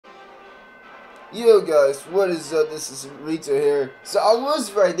Yo guys, what is up? This is Rita here. So I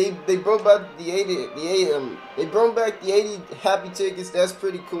was right. They brought back they brought back the 80 happy tickets. That's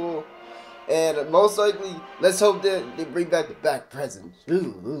pretty cool. And most likely, let's hope that they bring back the back presents.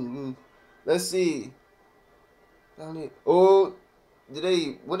 Ooh. Let's see. Bounty. Oh, did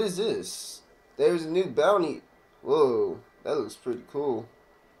they? What is this? There's a new bounty. Whoa, that looks pretty cool.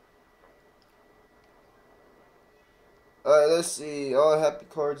 All right, let's see. All happy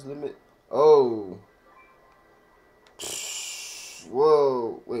cards limit. Oh.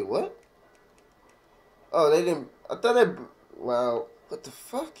 Whoa. Wait, what? Oh, they didn't. I thought they. Wow. What the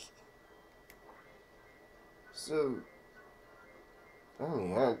fuck? So, I only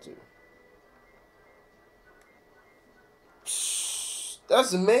had to.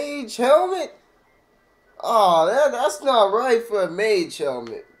 That's a mage helmet? Oh, that's not right for a mage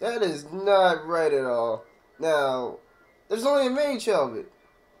helmet. That is not right at all. Now, there's only a mage helmet.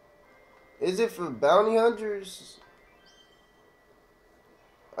 Is it for bounty hunters?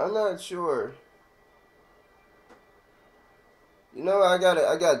 I'm not sure. You know, I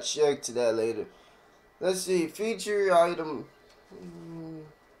gotta check to that later. Let's see, feature item.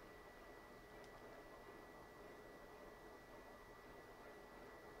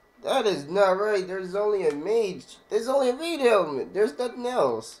 That is not right. There's only a mage. There's only a mage helmet. There's nothing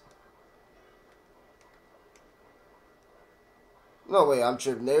else. No way, I'm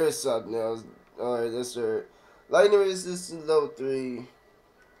tripping. There is something else. Alright, that's right. Lightning resistance level 3.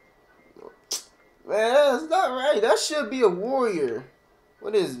 Man, that's not right. That should be a warrior.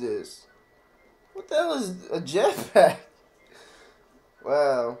 What is this? What the hell is a jetpack?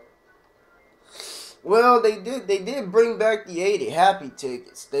 Wow. Well, they did bring back the 80 happy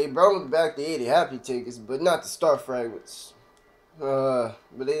tickets. They brought back the 80 happy tickets, but not the star fragments. But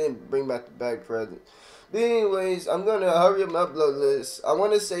they didn't bring back the bag present. But anyways, I'm gonna hurry up my upload list. I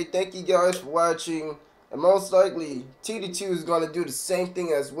want to say thank you guys for watching, and most likely TD2 is gonna do the same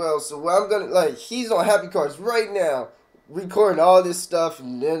thing as well. So what I'm gonna he's on Happy Cards right now, recording all this stuff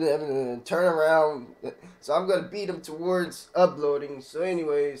and then turn around. So I'm gonna beat him towards uploading. So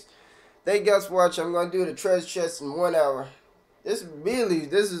anyways, thank you guys for watching. I'm gonna do the treasure chest in 1 hour. This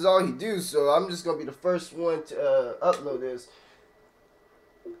is all he do. So I'm just gonna be the first one to upload this.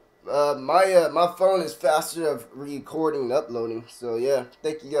 My phone is faster of recording and uploading. So yeah,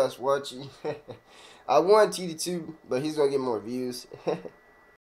 thank you guys for watching. I want TD2, but he's gonna get more views.